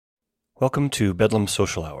Welcome to Bedlam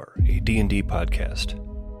Social Hour, a D&D podcast.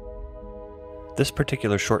 This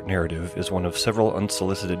particular short narrative is one of several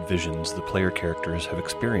unsolicited visions the player characters have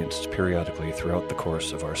experienced periodically throughout the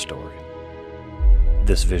course of our story.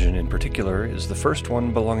 This vision in particular is the first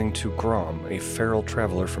one belonging to Grom, a feral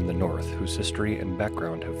traveler from the north whose history and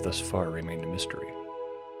background have thus far remained a mystery.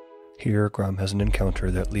 Here, Grom has an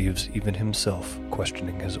encounter that leaves even himself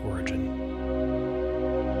questioning his origin.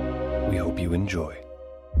 We hope you enjoy.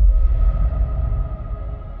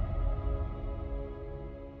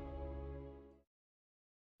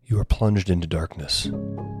 You are plunged into darkness.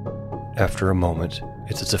 After a moment,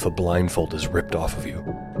 it's as if a blindfold is ripped off of you.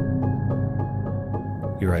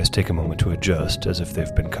 Your eyes take a moment to adjust, as if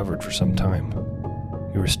they've been covered for some time.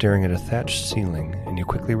 You are staring at a thatched ceiling, and you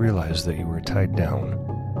quickly realize that you were tied down.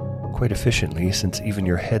 Quite efficiently, since even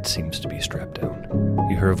your head seems to be strapped down.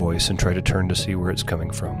 You hear a voice and try to turn to see where it's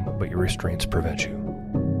coming from, but your restraints prevent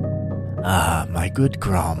you. Ah, my good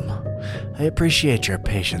Grom. I appreciate your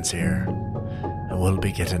patience here. I will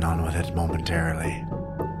be getting on with it momentarily.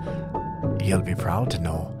 You'll be proud to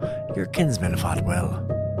know your kinsman fought well.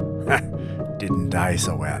 Didn't die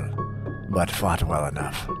so well, but fought well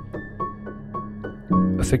enough.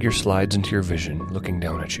 A figure slides into your vision, looking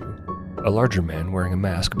down at you. A larger man wearing a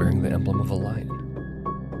mask bearing the emblem of a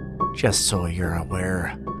lion. Just so you're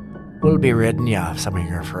aware, we'll be ridding you of some of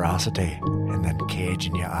your ferocity and then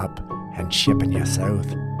caging you up and shipping you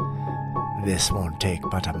south. This won't take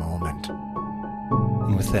but a moment.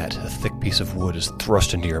 And with that, a thick piece of wood is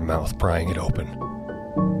thrust into your mouth, prying it open.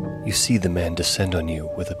 You see the man descend on you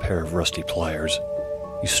with a pair of rusty pliers.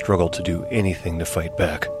 You struggle to do anything to fight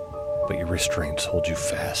back, but your restraints hold you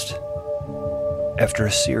fast. After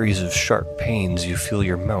a series of sharp pains, you feel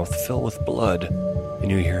your mouth fill with blood,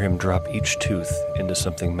 and you hear him drop each tooth into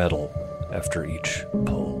something metal after each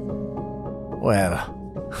pull.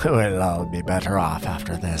 Well, we'll all be better off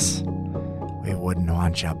after this. We wouldn't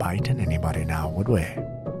want you biting anybody now, would we?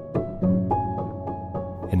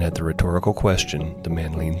 And at the rhetorical question, the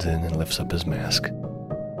man leans in and lifts up his mask.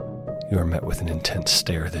 You are met with an intense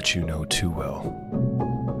stare that you know too well.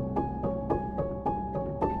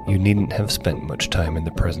 You needn't have spent much time in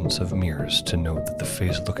the presence of mirrors to know that the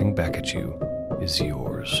face looking back at you is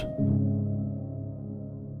yours.